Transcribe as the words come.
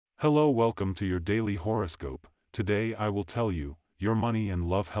Hello, welcome to your daily horoscope. Today I will tell you your money and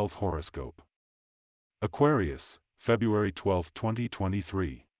love health horoscope. Aquarius, February 12,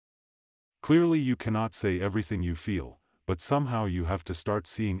 2023. Clearly you cannot say everything you feel, but somehow you have to start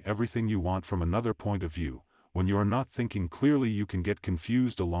seeing everything you want from another point of view. When you are not thinking clearly, you can get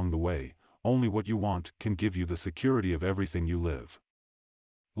confused along the way. Only what you want can give you the security of everything you live.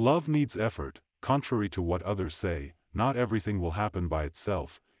 Love needs effort. Contrary to what others say, not everything will happen by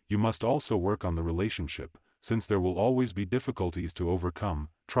itself. You must also work on the relationship. Since there will always be difficulties to overcome,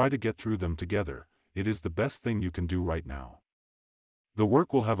 try to get through them together. It is the best thing you can do right now. The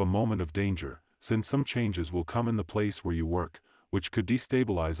work will have a moment of danger, since some changes will come in the place where you work, which could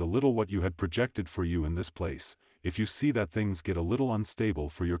destabilize a little what you had projected for you in this place, if you see that things get a little unstable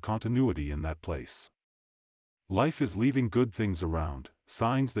for your continuity in that place. Life is leaving good things around,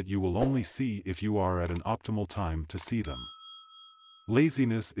 signs that you will only see if you are at an optimal time to see them.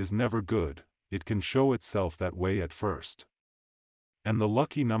 Laziness is never good, it can show itself that way at first. And the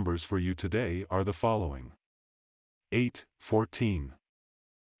lucky numbers for you today are the following: 8, 14,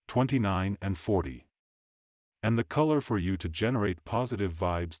 29 and 40. And the color for you to generate positive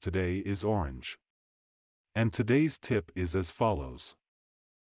vibes today is orange. And today's tip is as follows.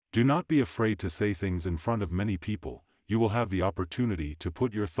 Do not be afraid to say things in front of many people. You will have the opportunity to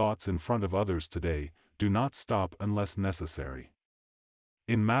put your thoughts in front of others today. Do not stop unless necessary.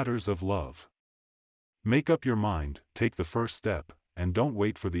 In matters of love, make up your mind, take the first step, and don't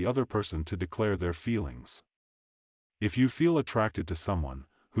wait for the other person to declare their feelings. If you feel attracted to someone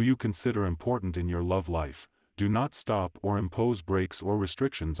who you consider important in your love life, do not stop or impose breaks or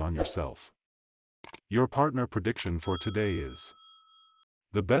restrictions on yourself. Your partner prediction for today is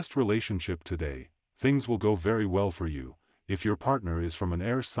the best relationship today. Things will go very well for you. If your partner is from an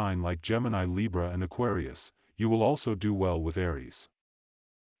air sign like Gemini, Libra and Aquarius, you will also do well with Aries.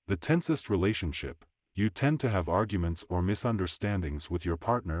 The tensest relationship, you tend to have arguments or misunderstandings with your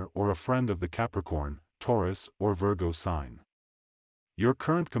partner or a friend of the Capricorn, Taurus or Virgo sign. Your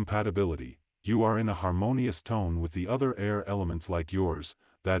current compatibility, you are in a harmonious tone with the other air elements like yours,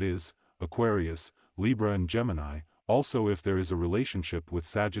 that is, Aquarius, Libra and Gemini. Also, if there is a relationship with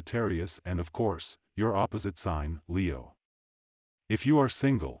Sagittarius and of course, your opposite sign, Leo. If you are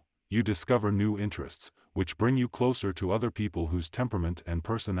single, you discover new interests, which bring you closer to other people whose temperament and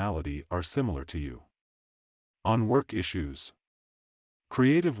personality are similar to you. On work issues,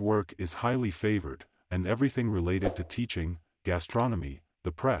 creative work is highly favored, and everything related to teaching, gastronomy,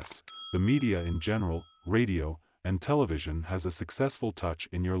 the press, the media in general, radio, and television has a successful touch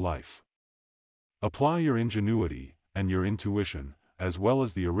in your life. Apply your ingenuity and your intuition, as well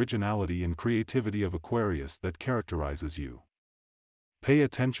as the originality and creativity of Aquarius that characterizes you. Pay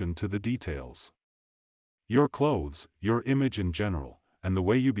attention to the details. Your clothes, your image in general, and the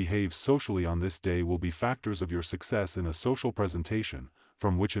way you behave socially on this day will be factors of your success in a social presentation,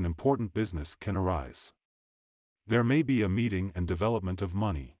 from which an important business can arise. There may be a meeting and development of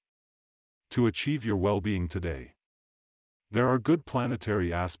money to achieve your well-being today. There are good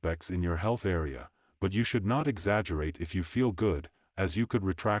planetary aspects in your health area, but you should not exaggerate if you feel good, as you could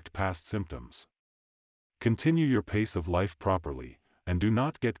retract past symptoms. Continue your pace of life properly, and do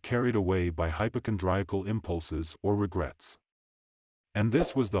not get carried away by hypochondriacal impulses or regrets. And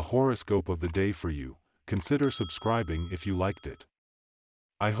this was the horoscope of the day for you. Consider subscribing if you liked it.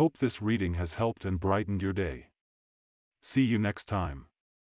 I hope this reading has helped and brightened your day. See you next time.